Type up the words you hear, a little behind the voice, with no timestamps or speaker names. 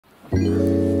Coco,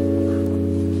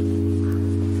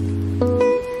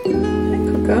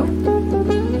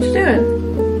 what you doing?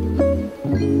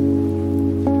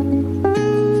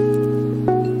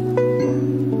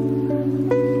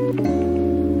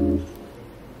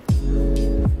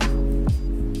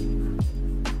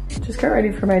 Just got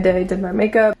ready for my day, did my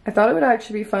makeup. I thought it would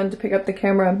actually be fun to pick up the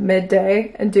camera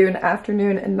midday and do an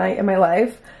afternoon and night in my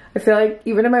life. I feel like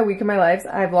even in my week in my life,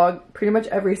 I vlog pretty much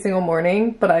every single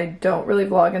morning, but I don't really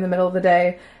vlog in the middle of the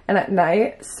day and at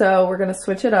night. So we're gonna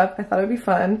switch it up. I thought it'd be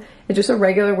fun. It's just a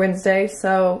regular Wednesday,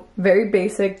 so very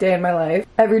basic day in my life.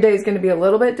 Every day is gonna be a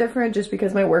little bit different just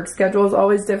because my work schedule is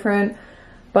always different,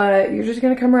 but you're just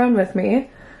gonna come around with me.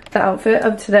 The outfit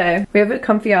of today. We have a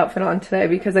comfy outfit on today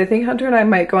because I think Hunter and I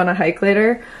might go on a hike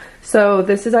later. So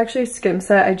this is actually a skim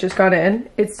set I just got in.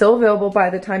 It's still available by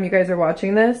the time you guys are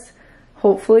watching this,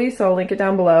 hopefully, so I'll link it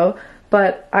down below.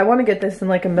 But I want to get this in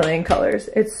like a million colors.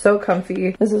 It's so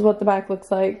comfy. This is what the back looks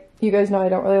like. You guys know I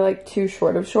don't really like too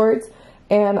short of shorts,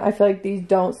 and I feel like these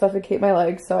don't suffocate my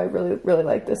legs, so I really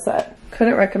like this set.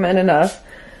 Couldn't recommend enough.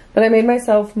 But I made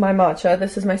myself my matcha.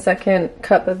 This is my second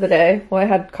cup of the day. Well, I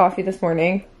had coffee this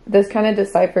morning. This kind of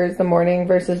deciphers the morning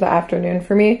versus the afternoon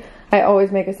for me. I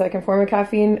always make a second form of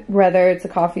caffeine, whether it's a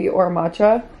coffee or a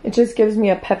matcha. It just gives me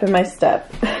a pep in my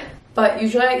step. But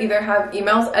usually I either have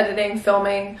emails, editing,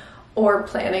 filming, or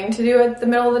planning to do at the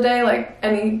middle of the day, like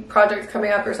any projects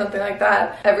coming up or something like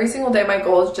that. Every single day my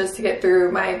goal is just to get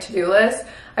through my to-do list.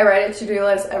 I write a to-do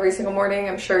list every single morning.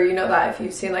 I'm sure you know that if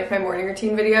you've seen like my morning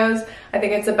routine videos. I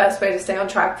think it's the best way to stay on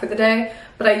track for the day.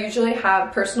 But I usually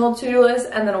have personal to-do list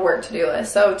and then a work to-do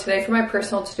list. So today for my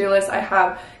personal to-do list, I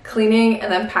have cleaning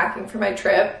and then packing for my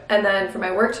trip. And then for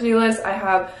my work to-do list, I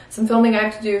have some filming I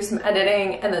have to do, some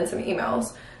editing, and then some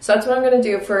emails. So that's what I'm gonna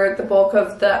do for the bulk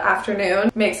of the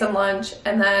afternoon. Make some lunch,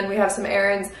 and then we have some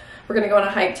errands. We're gonna go on a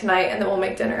hike tonight, and then we'll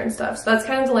make dinner and stuff. So that's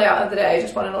kind of the layout of the day. I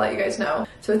just wanted to let you guys know.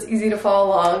 So it's easy to follow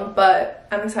along, but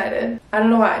I'm excited. I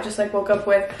don't know why, I just like woke up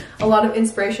with a lot of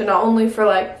inspiration, not only for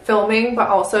like filming, but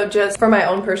also just for my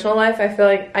own personal life. I feel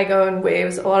like I go in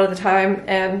waves a lot of the time,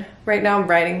 and right now I'm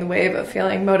riding the wave of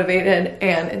feeling motivated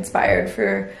and inspired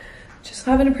for just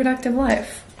having a productive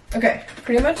life. Okay,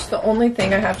 pretty much the only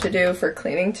thing I have to do for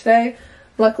cleaning today,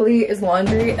 luckily, is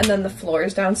laundry and then the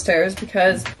floors downstairs,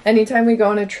 because anytime we go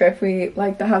on a trip, we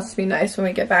like the house to be nice when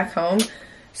we get back home.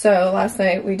 So last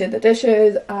night we did the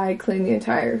dishes, I cleaned the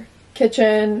entire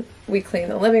kitchen, we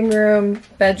cleaned the living room,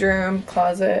 bedroom,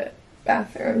 closet,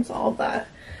 bathrooms, all of that.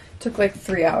 Took like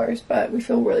 3 hours, but we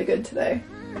feel really good today.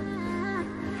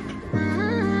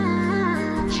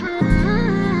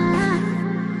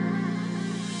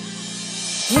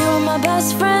 You're my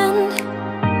best friend.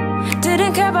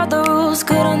 Didn't care about the rules,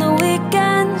 good on the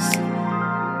weekends.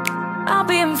 I'll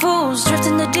be in fools,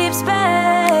 drifting to deep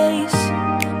space.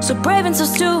 So brave and so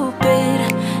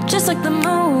stupid, just like the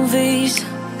movies.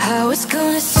 I was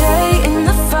gonna stay in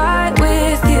the fight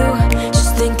with you,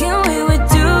 just thinking we would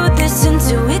do this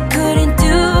until we couldn't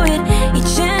do it.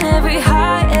 Each and every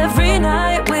high, every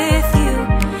night with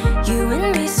you. You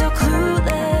and me so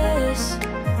clueless.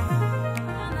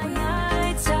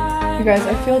 You guys,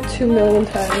 I feel 2 million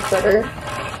times better.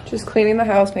 Just cleaning the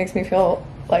house makes me feel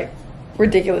like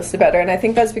ridiculously better, and I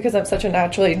think that's because I'm such a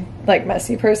naturally like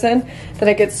messy person that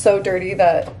it gets so dirty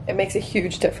that it makes a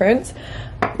huge difference.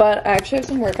 But I actually have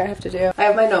some work I have to do. I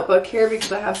have my notebook here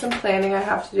because I have some planning I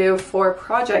have to do for a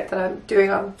project that I'm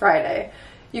doing on Friday.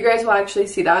 You guys will actually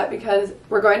see that because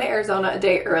we're going to Arizona a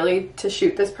day early to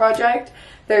shoot this project.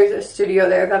 There's a studio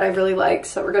there that I really like,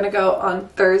 so we're gonna go on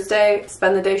Thursday,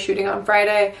 spend the day shooting on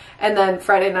Friday, and then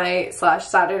Friday night /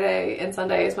 Saturday and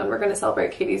Sunday is when we're gonna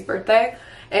celebrate Katie's birthday.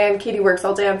 And Katie works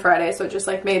all day on Friday, so it just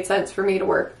like made sense for me to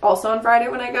work also on Friday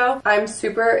when I go. I'm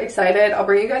super excited. I'll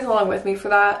bring you guys along with me for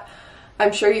that.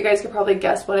 I'm sure you guys could probably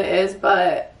guess what it is,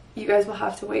 but you guys will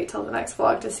have to wait till the next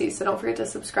vlog to see, so don't forget to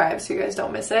subscribe so you guys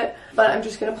don't miss it. But I'm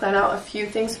just gonna plan out a few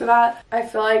things for that. I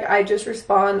feel like I just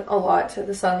respond a lot to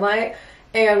the sunlight,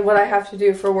 and what I have to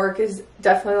do for work is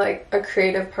definitely like a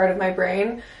creative part of my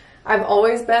brain. I've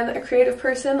always been a creative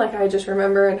person. Like I just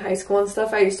remember in high school and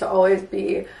stuff, I used to always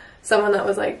be someone that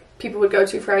was like people would go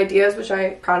to for ideas, which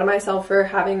I'm proud of myself for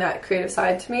having that creative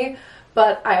side to me.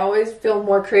 But I always feel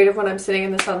more creative when I'm sitting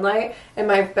in the sunlight, and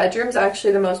my bedroom's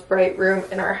actually the most bright room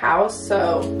in our house,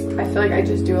 so I feel like I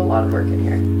just do a lot of work in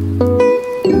here.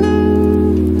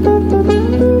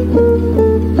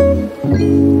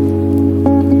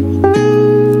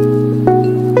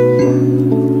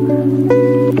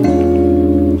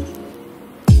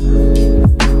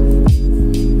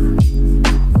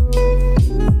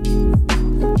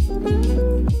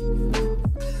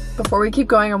 Before we we keep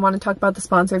going, I want to talk about the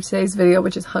sponsor of today's video,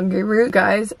 which is Hungry Root.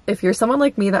 Guys, if you're someone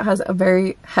like me that has a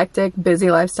very hectic, busy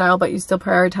lifestyle, but you still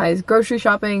prioritize grocery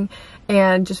shopping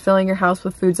and just filling your house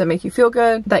with foods that make you feel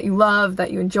good, that you love,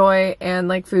 that you enjoy, and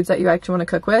like foods that you actually want to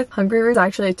cook with, Hungry Root is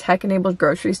actually a tech-enabled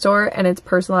grocery store, and it's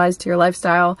personalized to your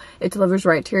lifestyle. It delivers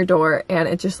right to your door, and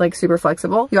it's just like super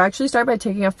flexible. You actually start by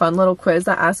taking a fun little quiz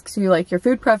that asks you like your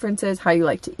food preferences, how you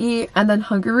like to eat, and then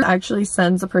Hungry Root actually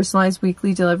sends the personalized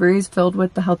weekly deliveries filled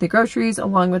with the healthy groceries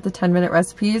along with the 10-minute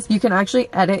recipes. You can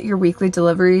actually edit your weekly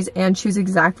deliveries and choose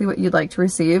exactly what you'd like to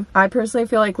receive. I personally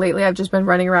feel like lately I've just been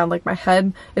running around like my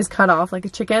head is cut off like a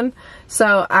chicken,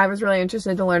 so I was really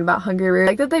interested to learn about Hungry Root. I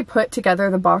like that they put together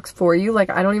the box for you.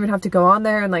 Like, I don't even have to go on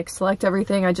there and like select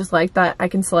everything. I just like that I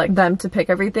can select them to pick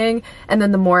everything, and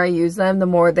then the more I use them, the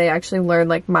more they actually learn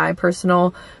like my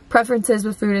personal preferences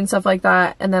with food and stuff like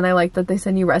that. And then I like that they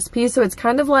send you recipes, so it's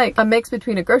kind of like a mix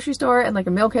between a grocery store and like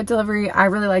a meal kit delivery. I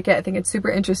really like it. I think it's super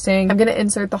interesting. I'm gonna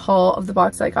insert the haul of the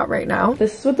box I got right now.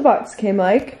 This is what the box came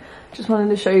like. Just wanted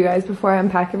to show you guys before I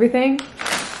unpack everything.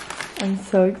 I'm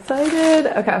so excited.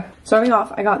 Okay, starting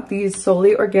off, I got these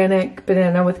solely organic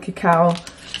banana with cacao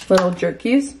little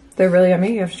jerkies. They're really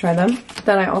yummy. You have to try them.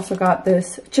 Then I also got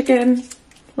this chicken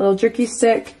little jerky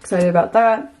stick. Excited about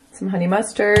that. Some honey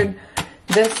mustard.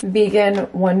 This vegan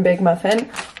one big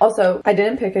muffin. Also, I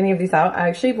didn't pick any of these out. I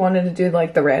actually wanted to do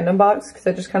like the random box because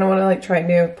I just kind of want to like try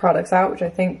new products out, which I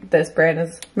think this brand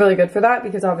is really good for that,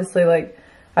 because obviously like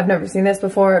I've never seen this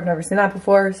before, I've never seen that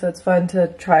before, so it's fun to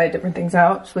try different things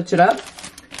out, switch it up.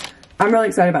 I'm really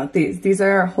excited about these. These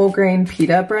are whole grain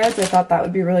pita breads. I thought that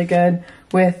would be really good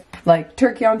with like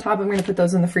turkey on top. I'm gonna put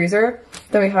those in the freezer.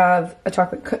 Then we have a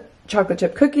chocolate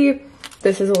chip cookie.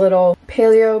 This is a little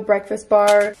paleo breakfast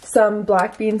bar, some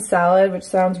black bean salad, which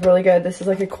sounds really good. This is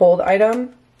like a cold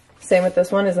item. Same with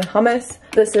this one, is a hummus.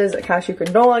 This is a cashew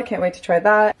granola, can't wait to try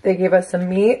that. They gave us some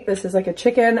meat. This is like a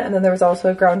chicken, and then there was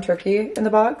also a ground turkey in the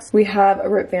box. We have a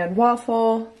Rip Van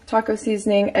waffle, taco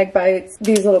seasoning, egg bites,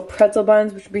 these little pretzel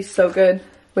buns, which would be so good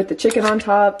with the chicken on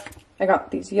top. I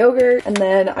got these yogurt, and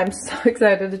then I'm so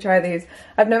excited to try these.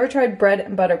 I've never tried bread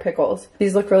and butter pickles.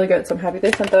 These look really good, so I'm happy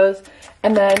they sent those.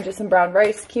 And then just some brown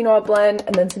rice, quinoa blend,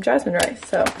 and then some jasmine rice,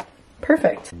 so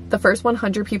perfect. The first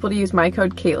 100 people to use my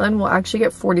code Caitlin will actually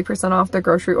get 40% off their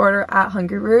grocery order at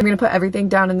Hungry Root. I'm gonna put everything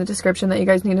down in the description that you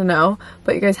guys need to know,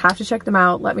 but you guys have to check them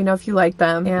out. Let me know if you like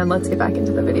them, and let's get back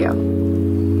into the video.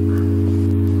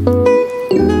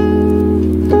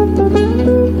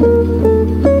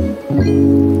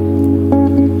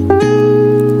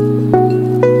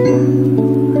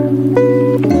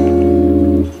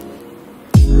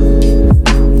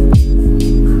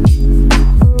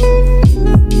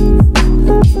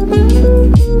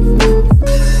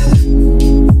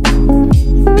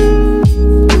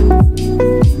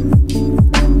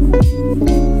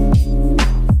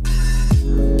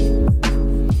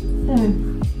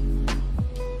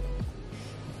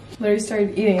 Literally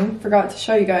started eating, forgot to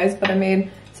show you guys, but I made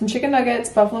some chicken nuggets,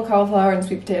 buffalo cauliflower, and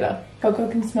sweet potato. Coco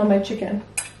can smell my chicken.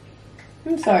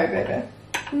 I'm sorry, baby.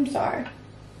 I'm sorry.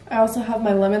 I also have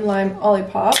my lemon lime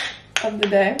Olipop of the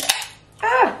day.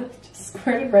 Ah! Just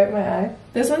squirted right in my eye.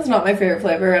 This one's not my favorite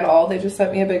flavor at all. They just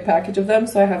sent me a big package of them,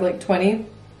 so I have like 20.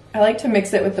 I like to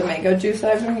mix it with the mango juice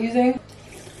that I've been using.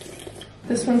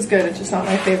 This one's good, it's just not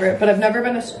my favorite, but I've never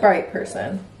been a Sprite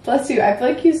person. Bless you, I feel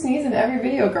like you sneeze in every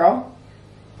video, girl.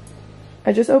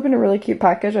 I just opened a really cute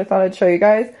package I thought I'd show you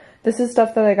guys. This is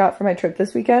stuff that I got for my trip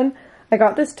this weekend. I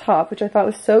got this top, which I thought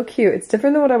was so cute. It's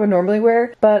different than what I would normally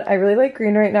wear, but I really like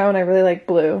green right now and I really like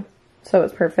blue, so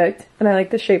it's perfect. And I like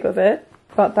the shape of it.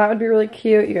 Thought that would be really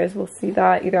cute. You guys will see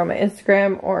that either on my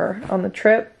Instagram or on the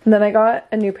trip. And then I got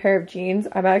a new pair of jeans.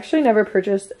 I've actually never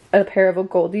purchased a pair of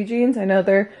Goldie jeans. I know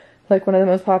they're like one of the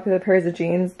most popular pairs of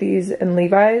jeans, these and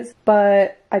Levi's,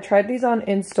 but I tried these on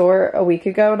in store a week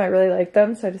ago and I really liked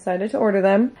them, so I decided to order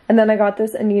them. And then I got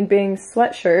this Anine Bing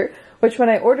sweatshirt, which when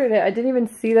I ordered it, I didn't even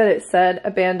see that it said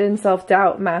abandon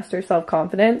self-doubt, master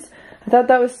self-confidence. I thought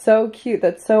that was so cute.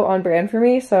 That's so on brand for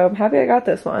me, so I'm happy I got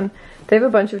this one. They have a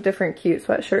bunch of different cute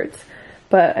sweatshirts,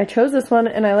 but I chose this one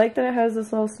and I like that it has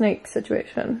this little snake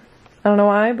situation. I don't know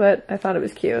why, but I thought it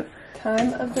was cute.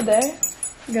 Time of the day.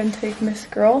 I'm gonna take Miss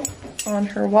Girl on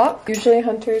her walk. Usually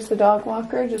Hunter's the dog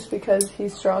walker just because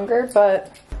he's stronger,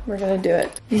 but we're gonna do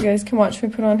it. You guys can watch me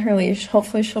put on her leash.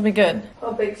 Hopefully she'll be good.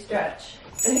 Oh, big stretch.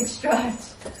 Big stretch.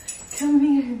 Come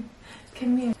here.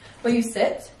 Come here. Will you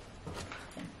sit?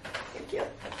 Thank you.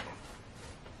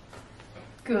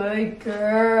 Good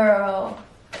girl.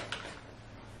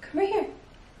 Come here.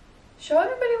 Show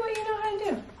everybody what you know how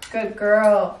to do. Good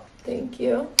girl. Thank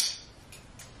you.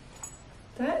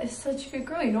 That is such a good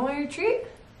girl. You don't want your treat?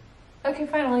 Okay,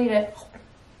 fine, I'll eat it.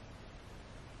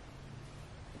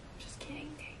 Just kidding,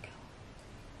 there you go.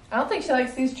 I don't think she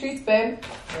likes these treats, babe.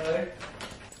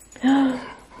 Really?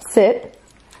 Sit.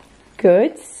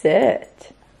 Good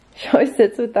sit. She always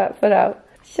sits with that foot out.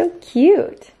 So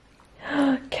cute.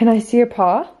 Can I see your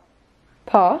paw?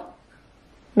 Paw?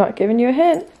 Not giving you a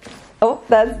hint. Oh,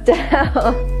 that's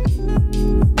down.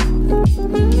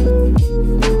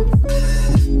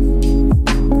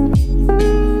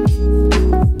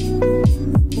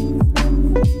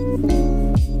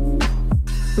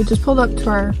 We just pulled up to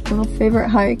our little favorite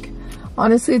hike.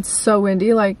 Honestly, it's so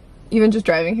windy, like even just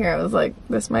driving here, I was like,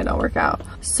 this might not work out.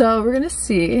 So we're gonna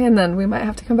see, and then we might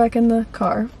have to come back in the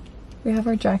car. We have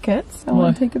our jackets. I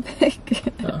want to take a pic.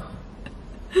 Oh.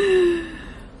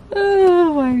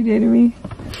 Oh, why are you dating me?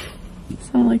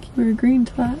 Sound like you were agreeing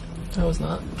to that. I was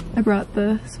not. I brought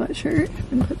the sweatshirt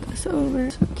and put this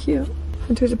over. So cute.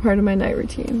 Winter's a part of my night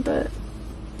routine, but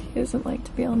he doesn't like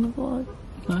to be on the vlog.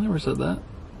 I never said that.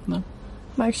 No.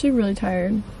 I'm actually really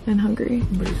tired and hungry.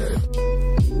 I'm pretty tired.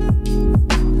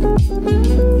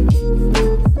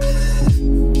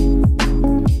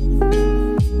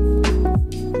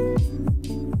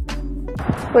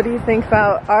 What do you think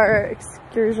about our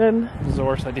excursion? This is the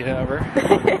worst idea ever.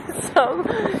 It's so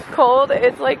cold.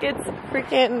 It's like it's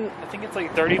freaking... I think it's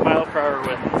like 30-mile-per-hour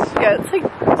winds. Yeah, it's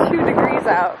like 2 degrees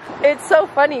out. It's so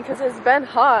funny because it's been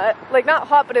hot. Like not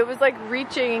hot, but it was like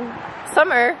reaching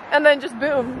summer and then just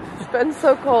boom. It's been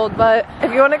so cold. But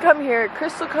if you want to come here,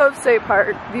 Crystal Cove State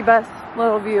Park, the best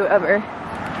little view ever.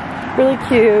 Really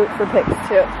cute for pics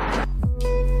too.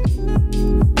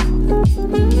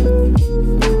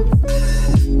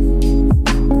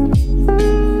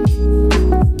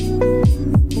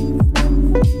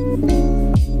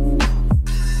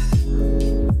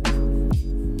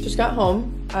 Just got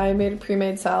home. I made a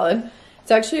pre-made salad.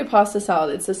 It's actually a pasta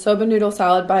salad. It's a soba noodle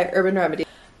salad by Urban Remedy.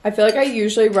 I feel like I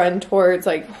usually run towards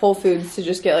like Whole Foods to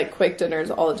just get like quick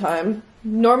dinners all the time.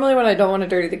 Normally when I don't want to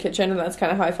dirty the kitchen, and that's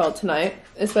kind of how I felt tonight,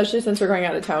 especially since we're going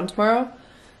out of town tomorrow.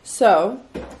 So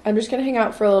I'm just gonna hang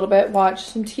out for a little bit, watch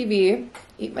some TV,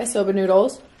 eat my soba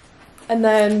noodles, and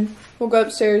then we'll go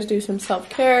upstairs, do some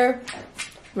self-care.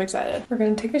 I'm excited. We're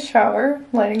gonna take a shower,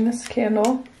 lighting this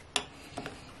candle.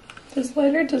 This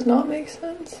lighter does not make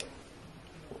sense.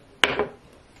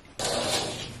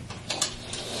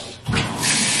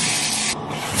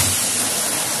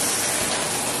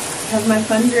 Have my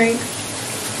fun drink.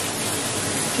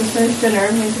 Just finished dinner,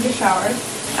 I'm gonna take a shower.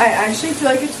 I actually feel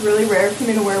like it's really rare for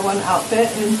me to wear one outfit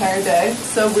an entire day. It's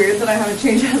so weird that I haven't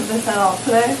changed out of this at all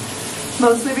today.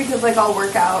 Mostly because like I'll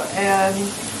work out and,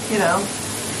 you know,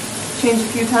 change a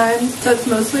few times. That's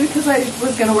mostly because I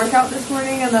was gonna work out this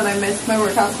morning and then I missed my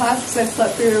workout class because I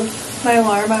slept through my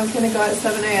alarm. I was gonna go at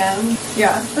 7 a.m.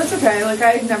 Yeah, that's okay. Like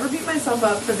I never beat myself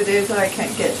up for the days that I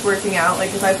can't get to working out.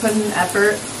 Like if I put in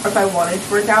effort or if I wanted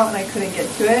to work out and I couldn't get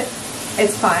to it,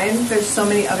 it's fine. There's so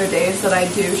many other days that I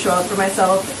do show up for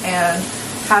myself and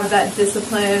have that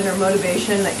discipline or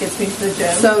motivation that gets me to the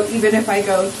gym. So even if I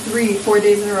go 3-4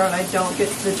 days in a row and I don't get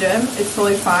to the gym, it's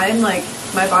totally fine. Like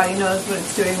my body knows what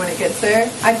it's doing when it gets there.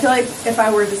 I feel like if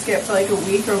I were to skip for like a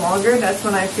week or longer, that's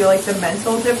when I feel like the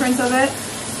mental difference of it.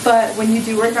 But when you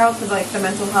do work out for like the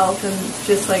mental health and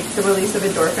just like the release of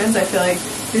endorphins, I feel like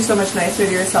you're so much nicer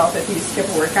to yourself if you skip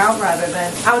a workout rather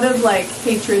than out of like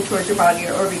hatred towards your body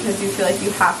or because you feel like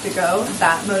you have to go.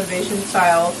 That motivation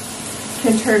style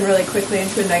can turn really quickly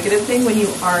into a negative thing when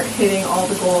you aren't hitting all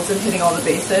the goals and hitting all the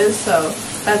bases. So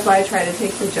that's why I try to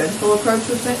take the gentle approach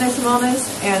with fitness and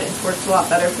wellness, and it's worked a lot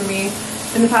better for me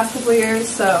in the past couple of years.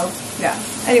 So yeah.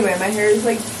 Anyway, my hair is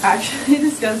like actually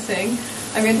disgusting.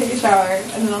 I'm gonna take a shower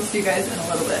and then I'll see you guys in a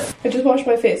little bit. I just washed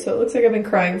my face, so it looks like I've been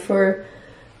crying for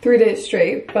 3 days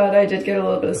straight, but I did get a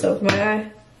little bit of soap in my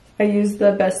eye. I used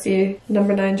the Bestie No.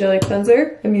 9 Jelly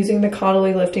Cleanser. I'm using the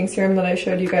Caudalie Lifting Serum that I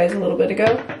showed you guys a little bit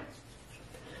ago.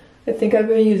 I think I've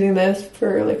been using this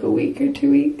for like a week or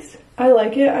 2 weeks. I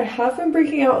like it. I have been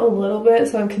breaking out a little bit,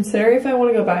 so I'm considering if I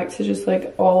want to go back to just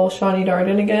like all Shani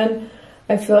Darden again.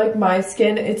 I feel like my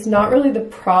skin, it's not really the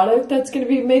product that's going to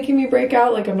be making me break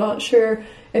out. Like I'm not sure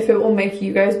if it will make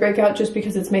you guys break out just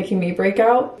because it's making me break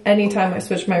out anytime I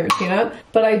switch my routine up.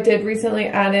 But I did recently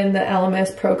add in the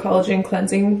LMS Pro Collagen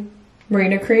Cleansing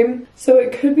Marina Cream. So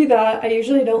it could be that. I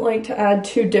usually don't like to add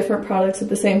 2 different products at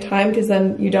the same time because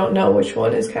then you don't know which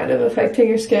one is kind of affecting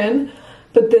your skin.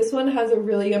 But this one has a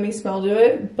really yummy smell to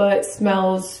it, but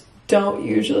smells don't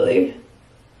usually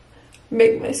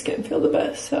make my skin feel the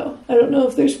best. So I don't know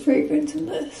if there's fragrance in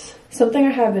this. Something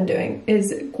I have been doing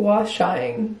is gua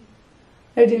shaing.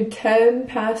 I do 10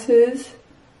 passes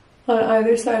on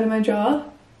either side of my jaw.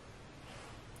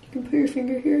 You can put your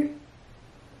finger here.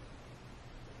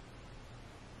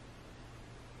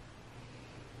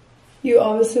 you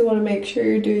obviously want to make sure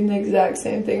you're doing the exact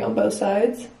same thing on both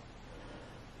sides.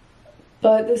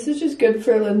 But this is just good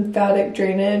for lymphatic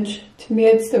drainage. To me,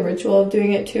 it's the ritual of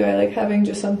doing it too. I like having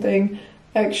just something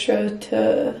extra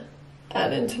to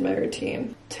add into my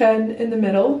routine. 10 in the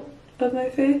middle of my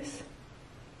face.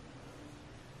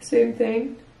 Same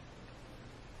thing.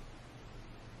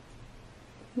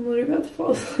 I'm literally about to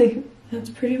fall asleep. That's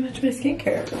pretty much my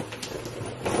skincare.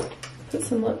 Put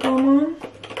some lip balm on.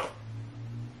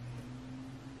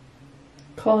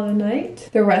 Call it a night.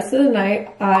 The rest of the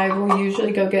night, I will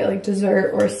usually go get like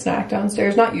dessert or a snack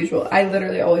downstairs. Not usual, I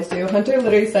literally always do. Hunter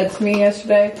literally said to me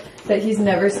yesterday that he's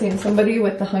never seen somebody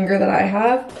with the hunger that I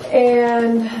have.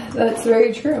 And that's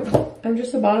very true. I'm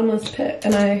just a bottomless pit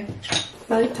and I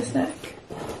like to snack.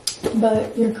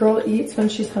 But your girl eats when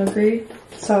she's hungry,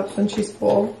 stops when she's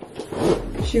full.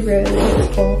 She rarely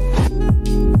gets full.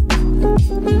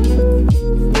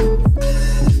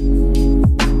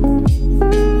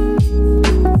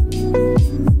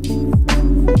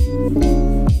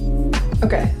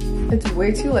 Okay, it's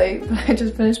way too late, but I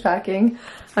just finished packing.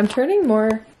 I'm turning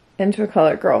more into a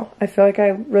color girl. I feel like I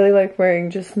really like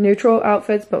wearing just neutral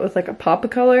outfits, but with like a pop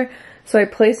of color. So I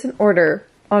placed an order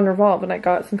on Revolve and I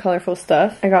got some colorful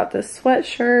stuff. I got this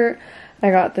sweatshirt.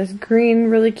 I got this green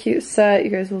really cute set. You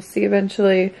guys will see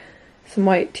eventually. Some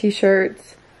white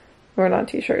t-shirts, or not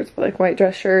t-shirts, but like white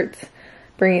dress shirts.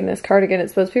 Bringing this cardigan.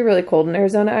 It's supposed to be really cold in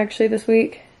Arizona actually this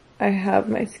week. I have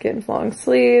my Skims long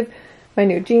sleeve. My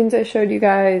new jeans I showed you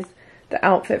guys, the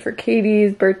outfit for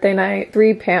Katie's birthday night,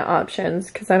 3 pant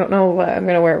options because I don't know what I'm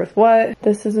going to wear with what.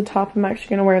 This is a top I'm actually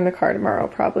going to wear in the car tomorrow,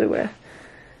 probably with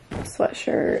a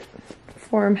sweatshirt,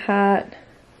 form hat,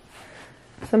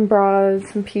 some bras,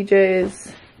 some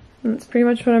PJs. And that's pretty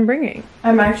much what I'm bringing.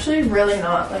 I'm actually really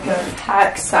not like a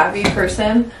pack savvy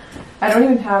person. I don't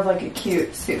even have like a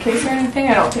cute suitcase or anything.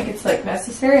 I don't think it's like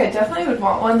necessary. I definitely would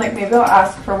want one. Like maybe I'll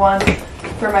ask for one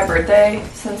for my birthday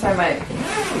since I might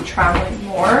be traveling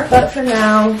more. But for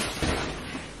now,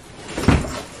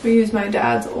 we use my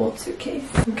dad's old suitcase.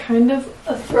 I'm kind of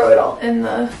a throw it all in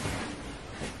the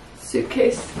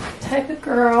suitcase type of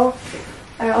girl.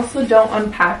 I also don't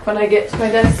unpack when I get to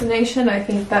my destination. I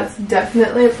think that's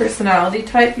definitely a personality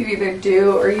type. You either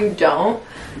do or you don't.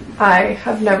 I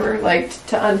have never liked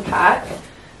to unpack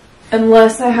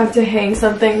unless I have to hang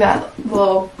something that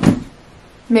will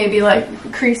maybe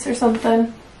like crease or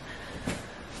something.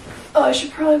 Oh, I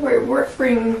should probably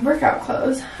bring workout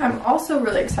clothes. I'm also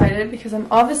really excited because I'm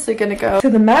obviously going to go to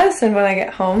the Madison when I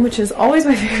get home, which is always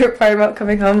my favorite part about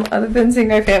coming home other than seeing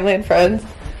my family and friends.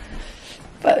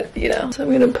 But, you know, so I'm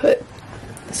going to put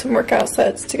some workout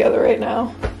sets together right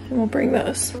now and we'll bring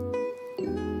those.